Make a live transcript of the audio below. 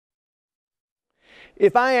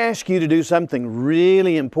If I ask you to do something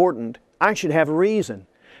really important, I should have a reason.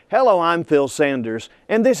 Hello, I'm Phil Sanders,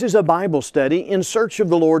 and this is a Bible study in search of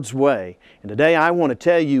the Lord's way. And today I want to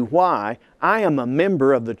tell you why I am a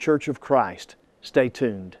member of the Church of Christ. Stay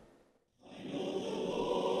tuned.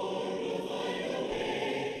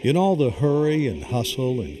 In all the hurry and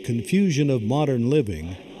hustle and confusion of modern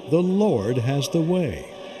living, the Lord has the way.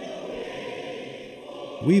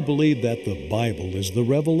 We believe that the Bible is the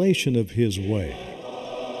revelation of His way.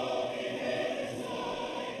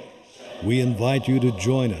 We invite you to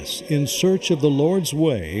join us in search of the Lord's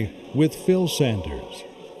way with Phil Sanders.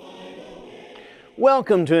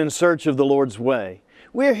 Welcome to In Search of the Lord's Way.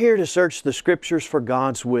 We're here to search the Scriptures for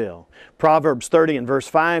God's will. Proverbs 30 and verse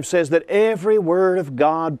 5 says that every word of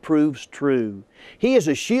God proves true. He is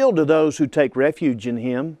a shield to those who take refuge in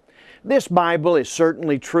Him. This Bible is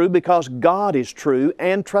certainly true because God is true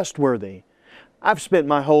and trustworthy. I've spent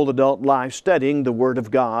my whole adult life studying the Word of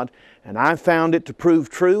God, and I've found it to prove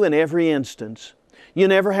true in every instance. You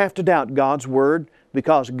never have to doubt God's Word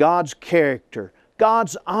because God's character,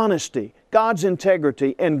 God's honesty, God's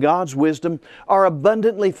integrity, and God's wisdom are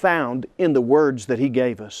abundantly found in the words that He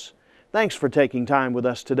gave us. Thanks for taking time with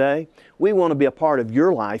us today. We want to be a part of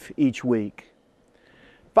your life each week.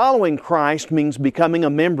 Following Christ means becoming a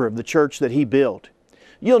member of the church that He built.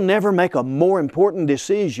 You'll never make a more important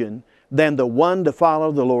decision than the one to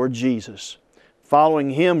follow the Lord Jesus. Following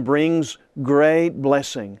Him brings great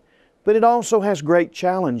blessing, but it also has great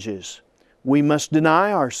challenges. We must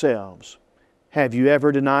deny ourselves. Have you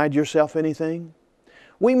ever denied yourself anything?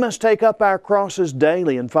 We must take up our crosses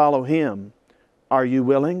daily and follow Him. Are you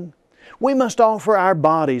willing? We must offer our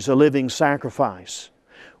bodies a living sacrifice.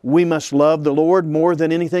 We must love the Lord more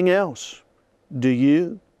than anything else. Do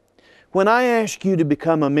you? When I ask you to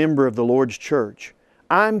become a member of the Lord's church,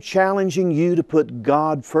 I'm challenging you to put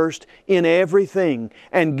God first in everything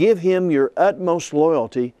and give Him your utmost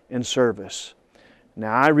loyalty and service.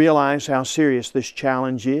 Now, I realize how serious this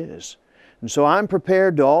challenge is, and so I'm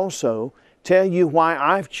prepared to also tell you why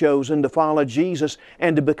I've chosen to follow Jesus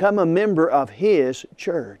and to become a member of His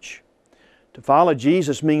church. To follow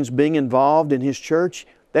Jesus means being involved in His church,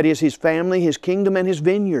 that is, His family, His kingdom, and His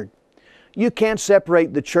vineyard. You can't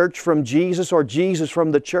separate the church from Jesus or Jesus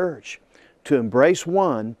from the church. To embrace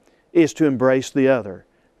one is to embrace the other.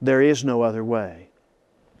 There is no other way.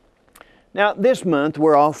 Now, this month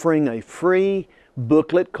we're offering a free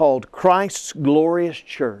booklet called Christ's Glorious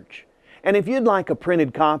Church. And if you'd like a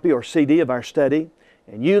printed copy or CD of our study,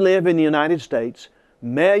 and you live in the United States,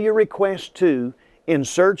 mail your request to In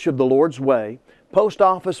Search of the Lord's Way, Post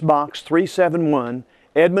Office Box 371,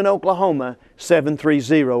 Edmond, Oklahoma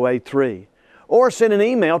 73083. Or send an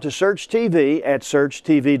email to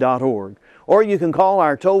searchtv@searchtv.org. Or you can call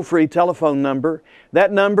our toll-free telephone number.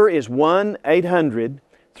 That number is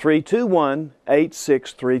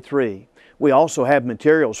 1-800-321-8633. We also have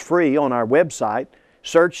materials free on our website,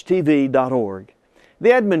 searchtv.org.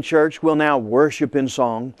 The Edmond Church will now worship in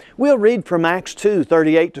song. We'll read from Acts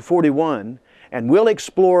 2:38-41, and we'll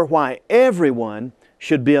explore why everyone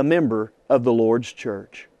should be a member of the Lord's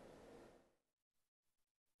church.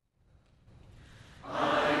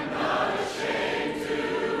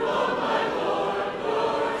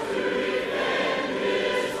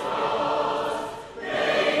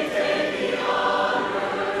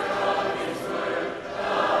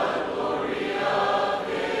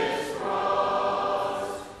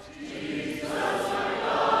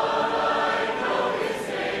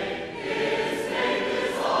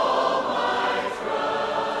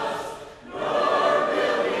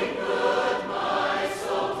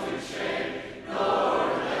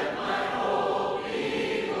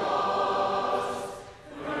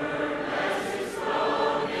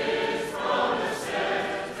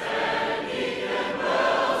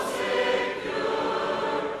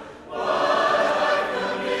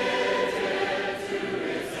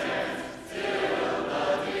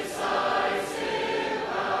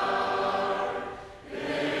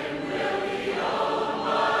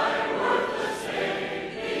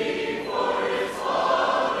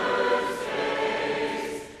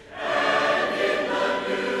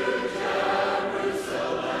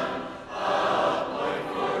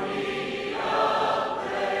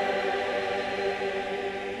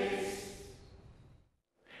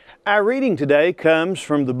 Our reading today comes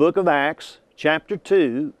from the book of Acts, chapter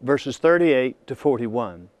 2, verses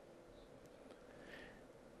 38-41.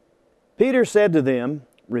 Peter said to them,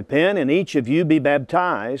 "Repent and each of you be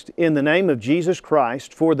baptized in the name of Jesus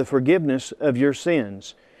Christ for the forgiveness of your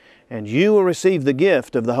sins, and you will receive the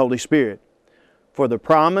gift of the Holy Spirit. For the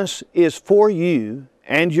promise is for you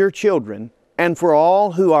and your children, and for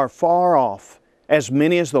all who are far off, as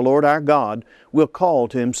many as the Lord our God will call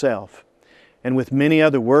to Himself." And with many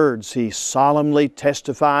other words He solemnly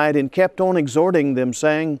testified and kept on exhorting them,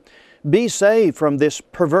 saying, "Be saved from this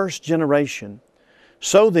perverse generation."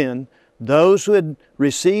 So then, those who had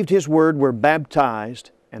received His word were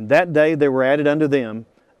baptized, and that day there were added unto them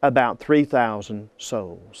about 3,000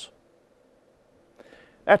 souls.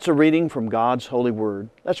 That's a reading from God's holy word.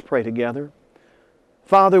 Let's pray together.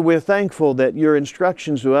 Father, we're thankful that Your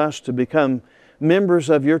instructions to us to become members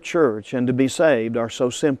of Your church and to be saved are so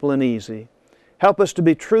simple and easy. Help us to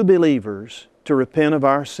be true believers, to repent of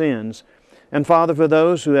our sins. And Father, for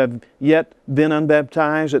those who have yet been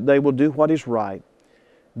unbaptized, that they will do what is right.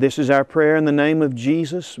 This is our prayer in the name of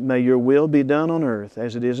Jesus. May Your will be done on earth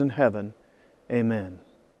as it is in heaven. Amen.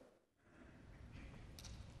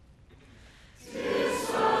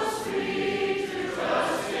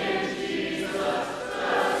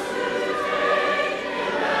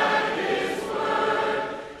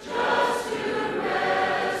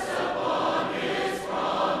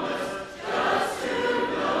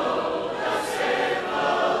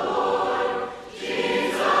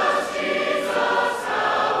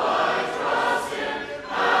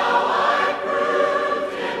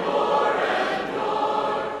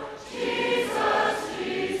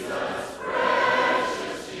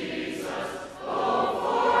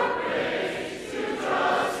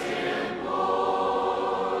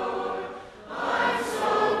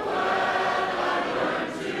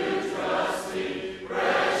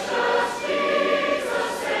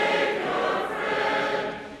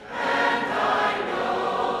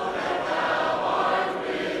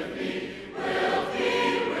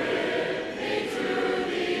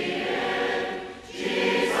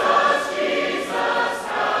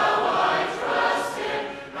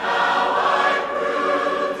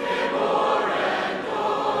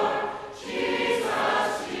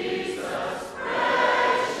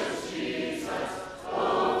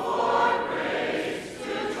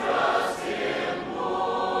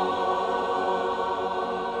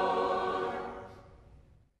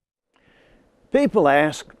 People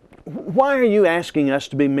ask, why are you asking us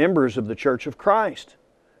to be members of the Church of Christ?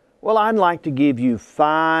 Well, I'd like to give you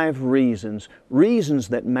 5 reasons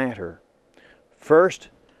that matter. First,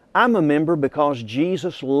 I'm a member because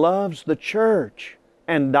Jesus loves the church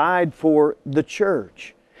and died for the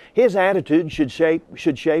church. His attitude should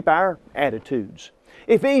shape our attitudes.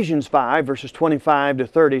 Ephesians 5 verses 25 to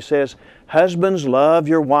 30 says, "Husbands, love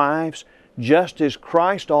your wives, just as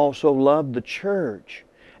Christ also loved the church,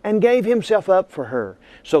 and gave Himself up for her,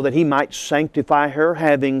 so that He might sanctify her,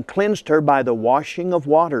 having cleansed her by the washing of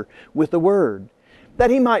water with the Word, that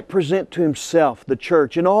He might present to Himself the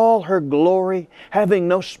church in all her glory, having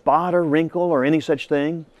no spot or wrinkle or any such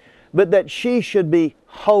thing, but that she should be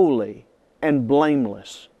holy and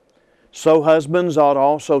blameless. So husbands ought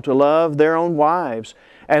also to love their own wives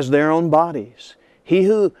as their own bodies. He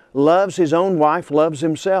who loves his own wife loves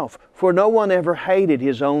himself, for no one ever hated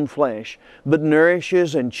his own flesh, but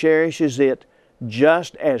nourishes and cherishes it,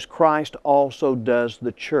 just as Christ also does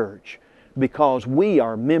the church, because we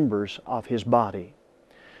are members of His body."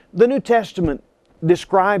 The New Testament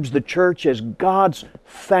describes the church as God's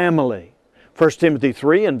family. 1 Timothy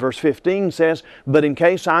 3 and verse 15 says, "But in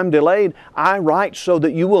case I'm delayed, I write so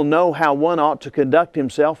that you will know how one ought to conduct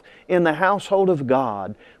himself in the household of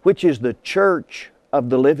God, which is the church of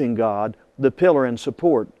the living God, the pillar and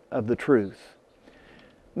support of the truth."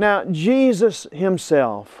 Now, Jesus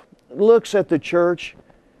Himself looks at the church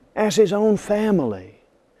as His own family.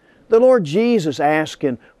 The Lord Jesus asked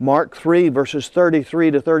in Mark 3 verses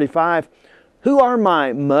 33 to 35, "Who are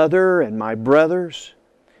my mother and my brothers?"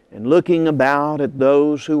 And looking about at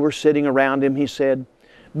those who were sitting around Him, He said,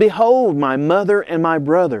 "Behold my mother and my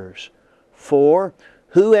brothers, for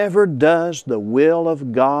whoever does the will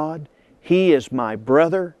of God, he is my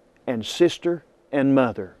brother and sister and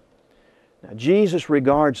mother." Now, Jesus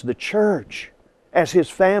regards the church as His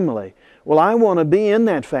family. Well, I want to be in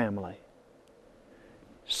that family.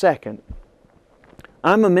 Second,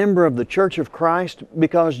 I'm a member of the Church of Christ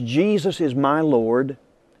because Jesus is my Lord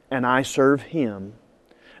and I serve Him.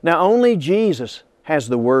 Now, only Jesus has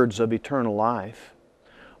the words of eternal life.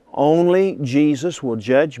 Only Jesus will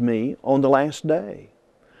judge me on the last day.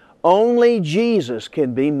 Only Jesus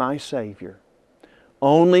can be my Savior.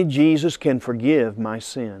 Only Jesus can forgive my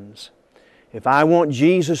sins. If I want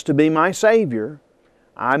Jesus to be my Savior,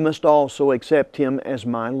 I must also accept Him as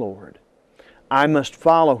my Lord. I must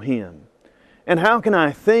follow Him. And how can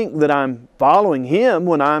I think that I'm following Him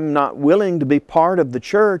when I'm not willing to be part of the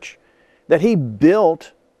church that He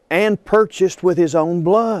built and purchased with His own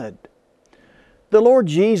blood? The Lord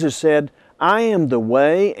Jesus said, I am the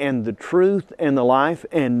way and the truth and the life,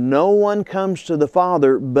 and no one comes to the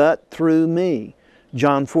Father but through me.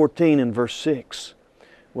 John 14 and verse 6.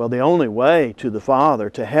 Well, the only way to the Father,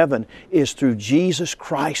 to heaven, is through Jesus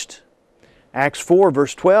Christ. Acts 4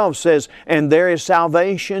 verse 12 says, "And there is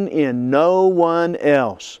salvation in no one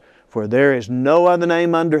else, for there is no other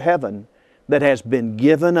name under heaven that has been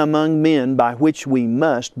given among men by which we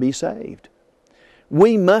must be saved."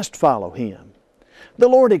 We must follow Him. The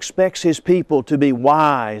Lord expects His people to be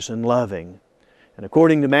wise and loving. And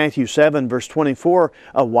according to Matthew 7 verse 24,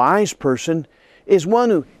 a wise person is one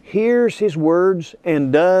who hears His words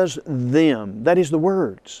and does them. That is the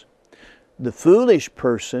words. The foolish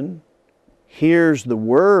person hears the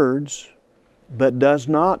words but does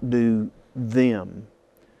not do them.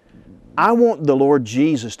 I want the Lord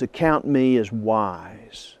Jesus to count me as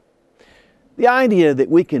wise. The idea that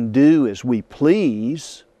we can do as we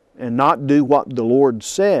please and not do what the Lord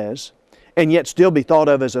says and yet still be thought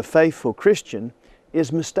of as a faithful Christian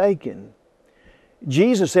is mistaken.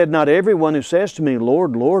 Jesus said, "Not everyone who says to me,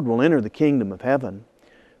 'Lord, Lord,' will enter the kingdom of heaven,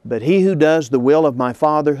 but he who does the will of my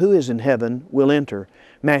Father who is in heaven will enter."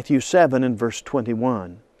 Matthew 7 and verse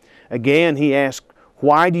 21. Again He asked,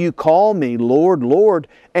 "Why do you call me Lord, Lord,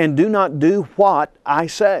 and do not do what I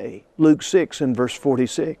say?" Luke 6 and verse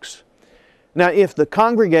 46. Now, if the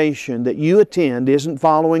congregation that you attend isn't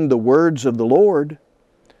following the words of the Lord,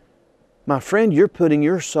 my friend, you're putting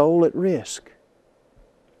your soul at risk.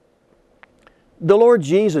 The Lord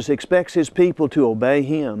Jesus expects His people to obey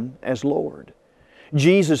Him as Lord.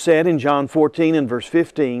 Jesus said in John 14 and verse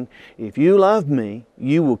 15, "If you love me,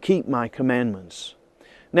 you will keep my commandments."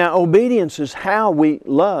 Now, obedience is how we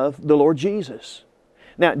love the Lord Jesus.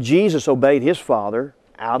 Now, Jesus obeyed His Father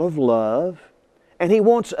out of love, and He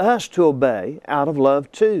wants us to obey out of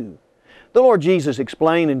love too. The Lord Jesus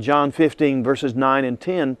explained in John 15 verses 9 and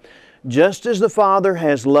 10, "Just as the Father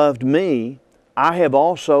has loved me, I have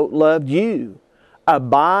also loved you.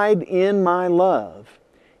 Abide in my love.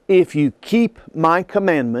 If you keep my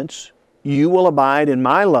commandments, you will abide in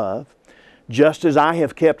my love, just as I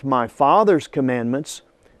have kept my Father's commandments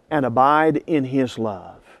and abide in His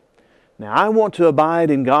love." Now, I want to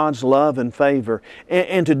abide in God's love and favor.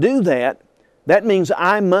 And to do that, that means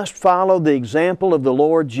I must follow the example of the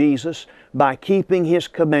Lord Jesus by keeping His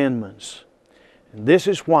commandments. And this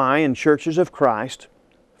is why in churches of Christ,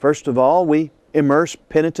 first of all, we immerse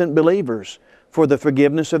penitent believers for the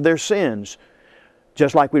forgiveness of their sins,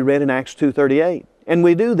 just like we read in Acts 2:38. And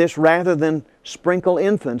we do this rather than sprinkle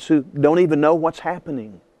infants who don't even know what's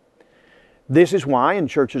happening. This is why in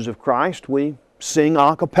churches of Christ we sing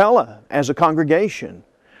a cappella as a congregation,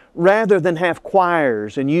 rather than have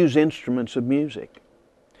choirs and use instruments of music.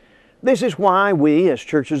 This is why we as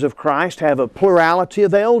churches of Christ have a plurality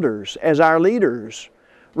of elders as our leaders,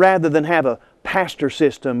 rather than have a pastor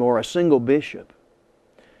system or a single bishop.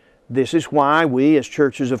 This is why we as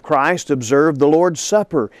churches of Christ observe the Lord's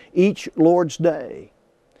Supper each Lord's Day.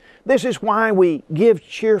 This is why we give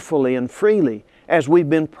cheerfully and freely as we've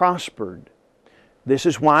been prospered. This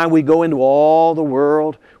is why we go into all the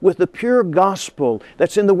world with the pure gospel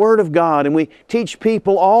that's in the Word of God, and we teach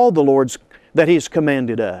people all the Lord's that He's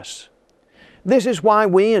commanded us. This is why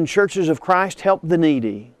we in churches of Christ help the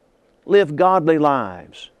needy, live godly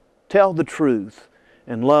lives, tell the truth,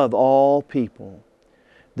 and love all people.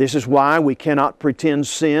 This is why we cannot pretend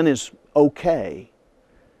sin is okay.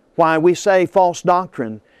 Why we say false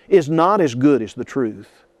doctrine is not as good as the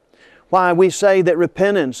truth. Why we say that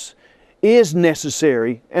repentance is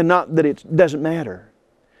necessary and not that it doesn't matter.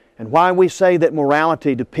 And why we say that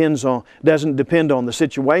morality doesn't depend on the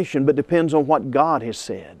situation, but depends on what God has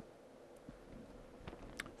said.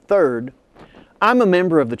 Third, I'm a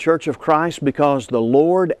member of the Church of Christ because the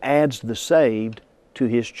Lord adds the saved to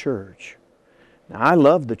His church. Now, I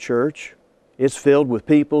love the church. It's filled with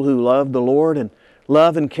people who love the Lord and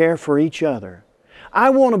love and care for each other. I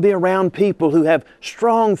want to be around people who have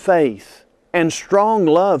strong faith and strong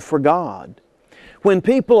love for God. When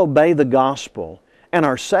people obey the gospel and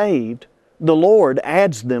are saved, the Lord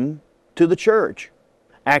adds them to the church.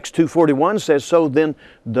 Acts 2:41 says, "So then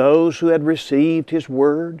those who had received His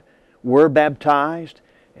word were baptized,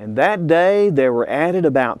 and that day there were added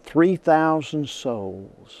about 3,000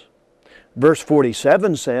 souls." Verse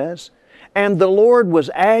 47 says, "And the Lord was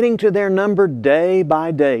adding to their number day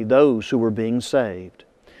by day those who were being saved."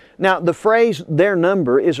 Now, the phrase "their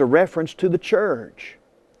number" is a reference to the church.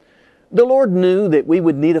 The Lord knew that we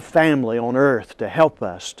would need a family on earth to help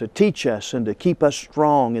us, to teach us, and to keep us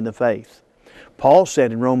strong in the faith. Paul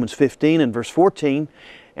said in Romans 15 and verse 14,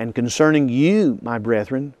 "And concerning you, my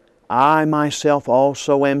brethren, I myself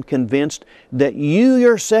also am convinced that you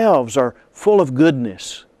yourselves are full of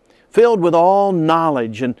goodness, filled with all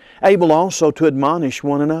knowledge, and able also to admonish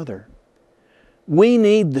one another. We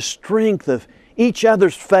need the strength of each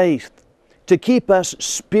other's faith to keep us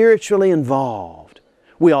spiritually involved.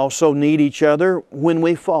 We also need each other when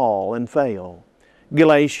we fall and fail.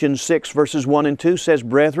 Galatians 6 verses 1 and 2 says,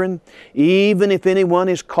 "Brethren, even if anyone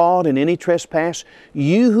is caught in any trespass,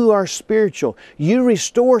 you who are spiritual, you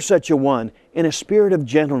restore such a one in a spirit of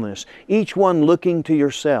gentleness, each one looking to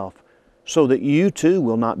yourself, so that you too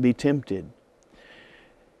will not be tempted."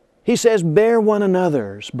 He says, "Bear one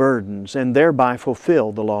another's burdens and thereby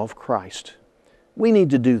fulfill the law of Christ." We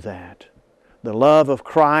need to do that. The love of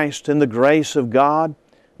Christ and the grace of God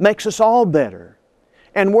makes us all better.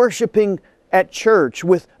 And worshiping at church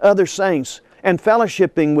with other saints and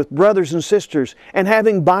fellowshipping with brothers and sisters and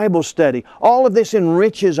having Bible study, all of this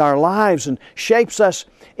enriches our lives and shapes us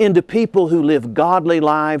into people who live godly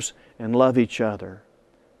lives and love each other.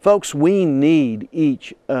 Folks, we need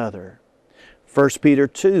each other. 1 Peter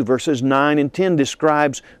 2 verses 9 and 10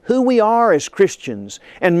 describes who we are as Christians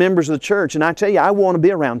and members of the church. And I tell you, I want to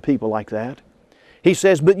be around people like that. He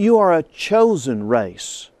says, "But you are a chosen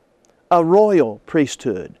race, a royal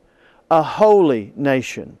priesthood, a holy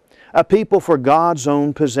nation, a people for God's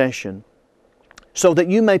own possession, so that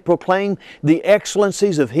you may proclaim the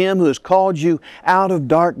excellencies of Him who has called you out of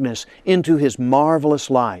darkness into His marvelous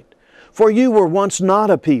light. For you were once not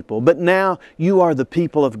a people, but now you are the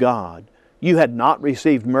people of God. You had not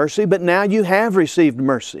received mercy, but now you have received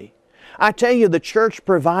mercy." I tell you, the church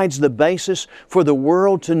provides the basis for the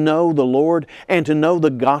world to know the Lord and to know the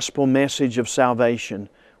gospel message of salvation.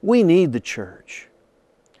 We need the church.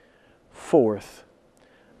 Fourth,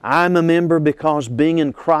 I'm a member because being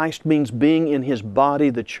in Christ means being in His body,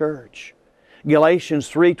 the church. Galatians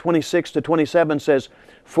 3:26-27 says,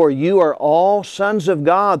 "For you are all sons of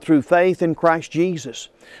God through faith in Christ Jesus.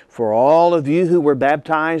 For all of you who were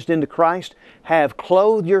baptized into Christ have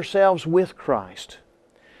clothed yourselves with Christ."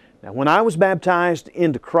 Now, when I was baptized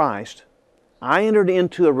into Christ, I entered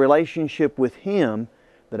into a relationship with Him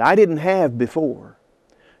that I didn't have before.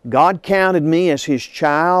 God counted me as His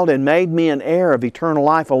child and made me an heir of eternal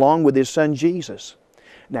life along with His Son Jesus.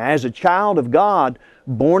 Now, as a child of God,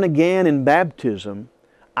 born again in baptism,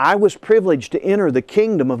 I was privileged to enter the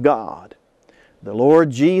kingdom of God. The Lord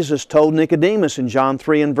Jesus told Nicodemus in John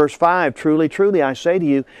 3 and verse 5, "Truly, truly, I say to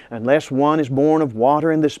you, unless one is born of water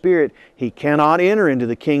and the Spirit, he cannot enter into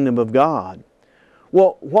the kingdom of God."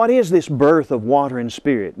 Well, what is this birth of water and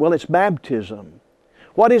Spirit? Well, it's baptism.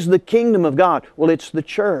 What is the kingdom of God? Well, it's the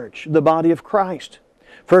church, the body of Christ.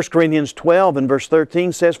 1 Corinthians 12 and verse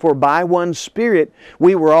 13 says, "For by one Spirit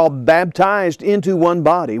we were all baptized into one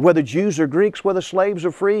body, whether Jews or Greeks, whether slaves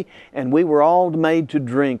or free, and we were all made to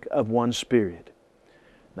drink of one Spirit."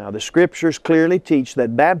 Now, the Scriptures clearly teach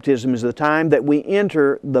that baptism is the time that we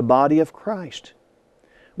enter the body of Christ.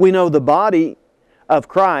 We know the body of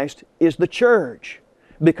Christ is the church,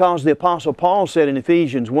 because the Apostle Paul said in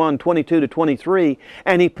Ephesians 1:22-23,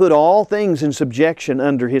 "And He put all things in subjection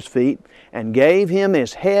under His feet, and gave Him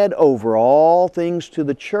as head over all things to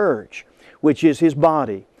the church, which is His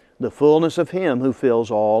body, the fullness of Him who fills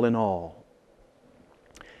all in all."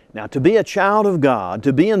 Now, to be a child of God,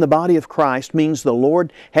 to be in the body of Christ, means the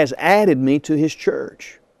Lord has added me to His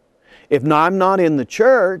church. If I'm not in the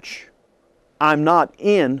church, I'm not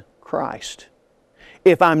in Christ.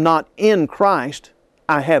 If I'm not in Christ,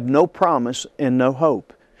 I have no promise and no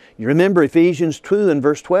hope. You remember Ephesians 2 and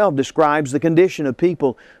verse 12 describes the condition of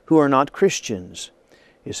people who are not Christians.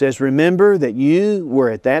 It says, "Remember that you were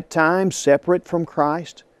at that time separate from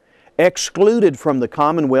Christ, excluded from the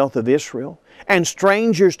commonwealth of Israel, and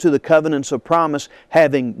strangers to the covenants of promise,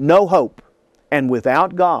 having no hope and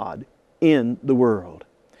without God in the world."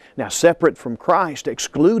 Now, separate from Christ,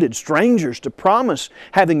 excluded, strangers to promise,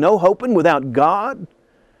 having no hope and without God.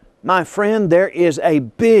 My friend, there is a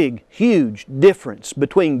big, huge difference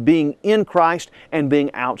between being in Christ and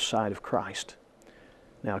being outside of Christ.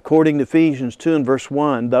 Now, according to Ephesians 2 and verse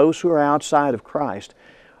 1, those who are outside of Christ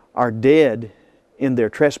are dead in their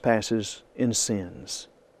trespasses and sins.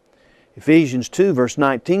 Ephesians 2 verse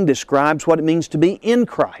 19 describes what it means to be in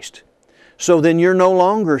Christ. So then you're no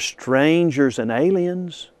longer strangers and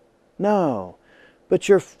aliens. No, but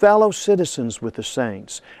you're fellow citizens with the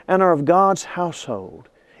saints and are of God's household.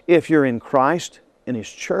 If you're in Christ and His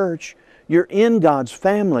church, you're in God's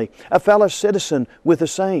family, a fellow citizen with the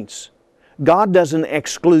saints. God doesn't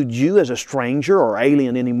exclude you as a stranger or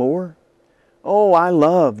alien anymore. Oh, I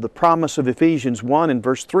love the promise of Ephesians 1 and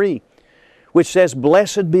verse 3, which says,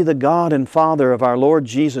 "Blessed be the God and Father of our Lord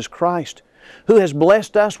Jesus Christ, who has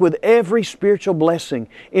blessed us with every spiritual blessing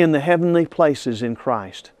in the heavenly places in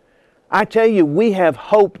Christ." I tell you, we have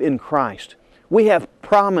hope in Christ. We have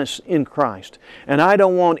promise in Christ. And I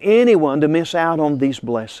don't want anyone to miss out on these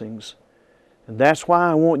blessings. And that's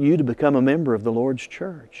why I want you to become a member of the Lord's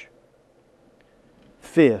church.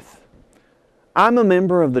 Fifth, I'm a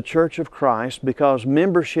member of the Church of Christ because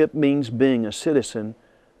membership means being a citizen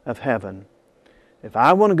of heaven. If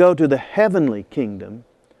I want to go to the heavenly kingdom,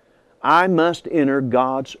 I must enter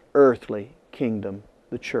God's earthly kingdom,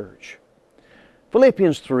 the church.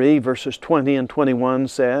 Philippians 3 verses 20 and 21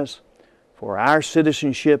 says, "For our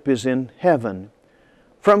citizenship is in heaven,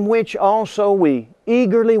 from which also we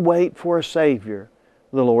eagerly wait for a Savior,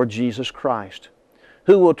 the Lord Jesus Christ,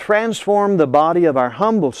 who will transform the body of our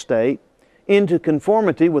humble state into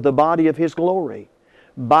conformity with the body of His glory,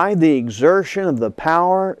 by the exertion of the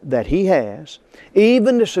power that He has,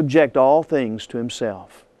 even to subject all things to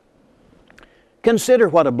Himself." Consider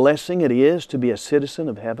what a blessing it is to be a citizen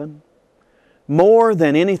of heaven. More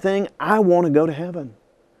than anything, I want to go to heaven.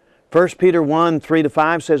 1 Peter 1,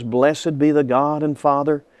 3-5 says, "Blessed be the God and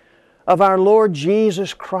Father of our Lord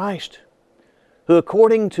Jesus Christ, who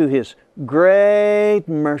according to His great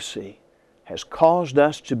mercy has caused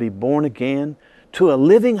us to be born again to a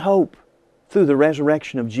living hope through the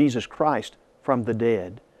resurrection of Jesus Christ from the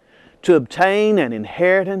dead, to obtain an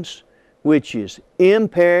inheritance which is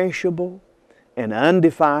imperishable and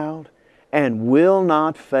undefiled and will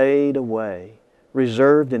not fade away,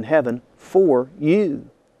 reserved in heaven for you,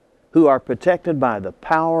 who are protected by the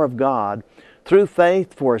power of God through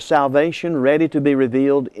faith for a salvation ready to be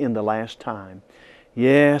revealed in the last time."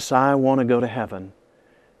 Yes, I want to go to heaven.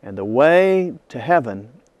 And the way to heaven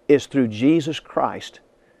is through Jesus Christ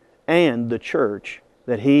and the church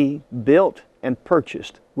that He built and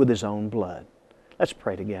purchased with His own blood. Let's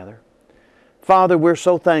pray together. Father, we're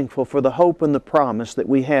so thankful for the hope and the promise that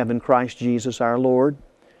we have in Christ Jesus our Lord,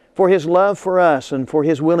 for His love for us and for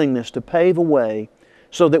His willingness to pave a way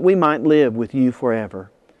so that we might live with You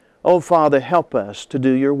forever. Oh, Father, help us to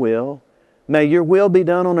do Your will. May Your will be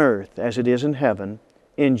done on earth as it is in heaven.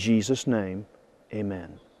 In Jesus' name,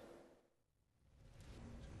 amen.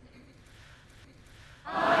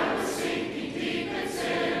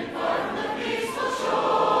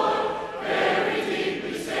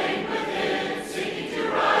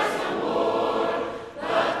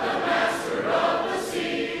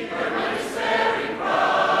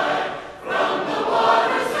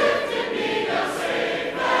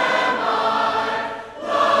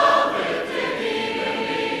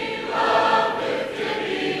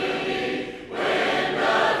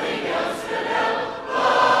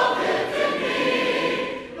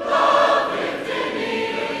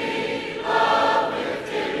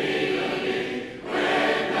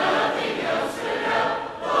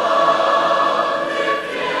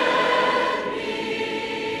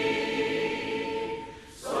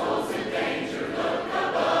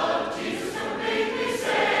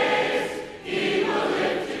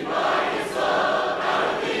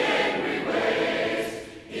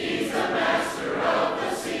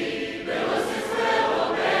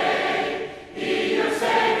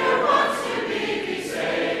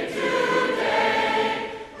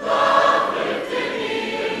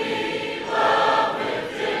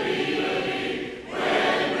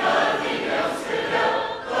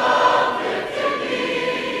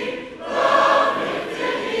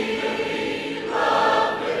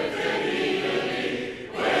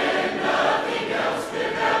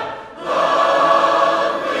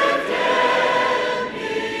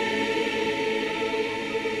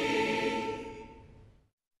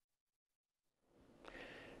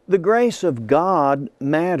 The grace of God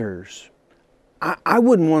matters. I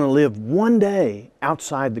wouldn't want to live one day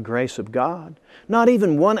outside the grace of God. Not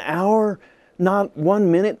even 1 hour, not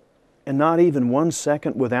 1 minute, and not even 1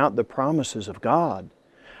 second without the promises of God.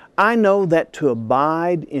 I know that to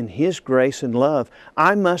abide in His grace and love,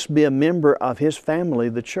 I must be a member of His family,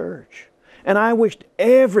 the church. And I wished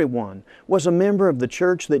everyone was a member of the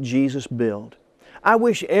church that Jesus built. I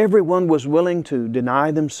wish everyone was willing to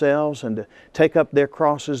deny themselves and to take up their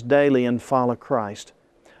crosses daily and follow Christ.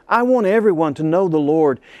 I want everyone to know the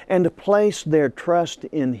Lord and to place their trust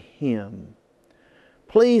in Him.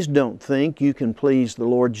 Please don't think you can please the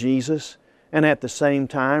Lord Jesus and at the same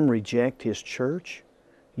time reject His church.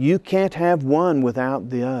 You can't have one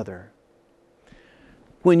without the other.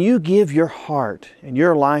 When you give your heart and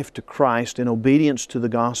your life to Christ in obedience to the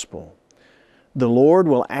gospel, the Lord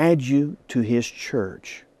will add you to His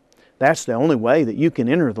church. That's the only way that you can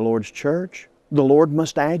enter the Lord's church. The Lord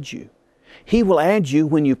must add you. He will add you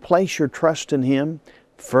when you place your trust in Him,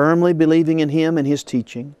 firmly believing in Him and His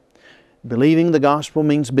teaching. Believing the gospel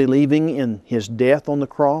means believing in His death on the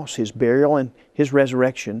cross, His burial, and His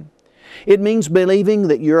resurrection. It means believing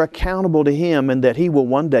that you're accountable to Him and that He will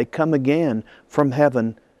one day come again from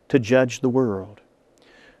heaven to judge the world.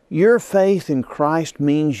 Your faith in Christ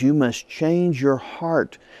means you must change your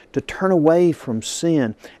heart to turn away from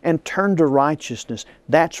sin and turn to righteousness.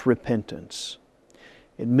 That's repentance.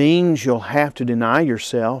 It means you'll have to deny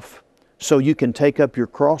yourself so you can take up your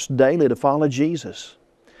cross daily to follow Jesus.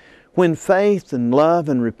 When faith and love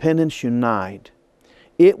and repentance unite,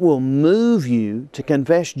 it will move you to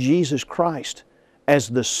confess Jesus Christ as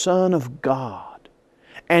the Son of God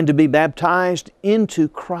and to be baptized into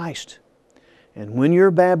Christ. And when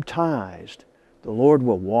you're baptized, the Lord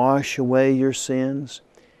will wash away your sins.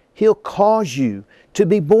 He'll cause you to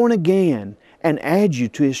be born again and add you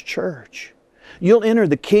to His church. You'll enter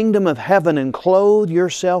the kingdom of heaven and clothe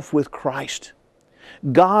yourself with Christ.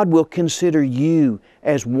 God will consider you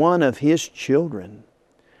as one of His children.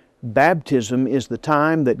 Baptism is the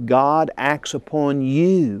time that God acts upon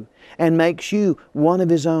you and makes you one of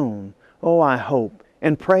His own. Oh, I hope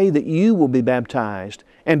and pray that you will be baptized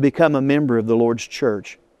and become a member of the Lord's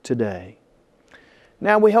church today.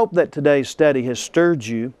 Now, we hope that today's study has stirred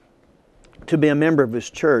you to be a member of His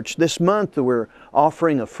church. This month we're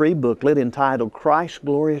offering a free booklet entitled Christ's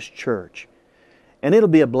Glorious Church. And it'll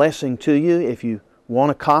be a blessing to you if you want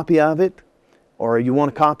a copy of it or you want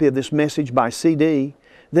a copy of this message by CD.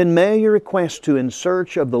 Then mail your request to In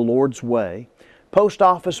Search of the Lord's Way, Post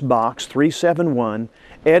Office Box 371,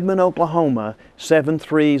 Edmond, Oklahoma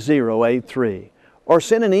 73083, or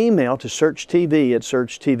send an email to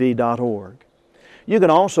searchtv@searchtv.org. You can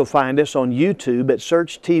also find us on YouTube at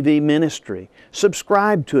Search TV Ministry.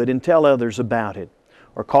 Subscribe to it and tell others about it.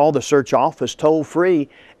 Or call the Search office toll-free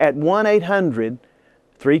at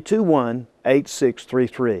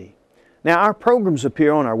 1-800-321-8633. Now, our programs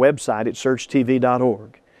appear on our website at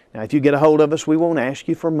searchtv.org. Now, if you get a hold of us, we won't ask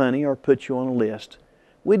you for money or put you on a list.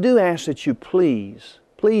 We do ask that you please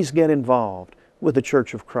get involved with the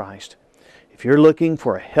Church of Christ. If you're looking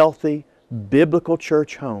for a healthy, biblical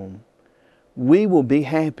church home, we will be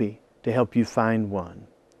happy to help you find one.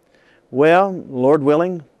 Well, Lord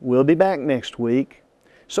willing, we'll be back next week.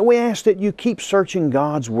 So we ask that you keep searching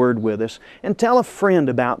God's Word with us and tell a friend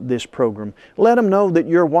about this program. Let them know that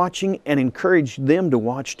you're watching and encourage them to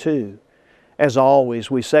watch too. As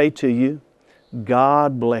always, we say to you,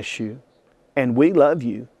 God bless you, and we love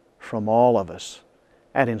you from all of us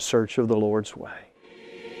at In Search of the Lord's Way.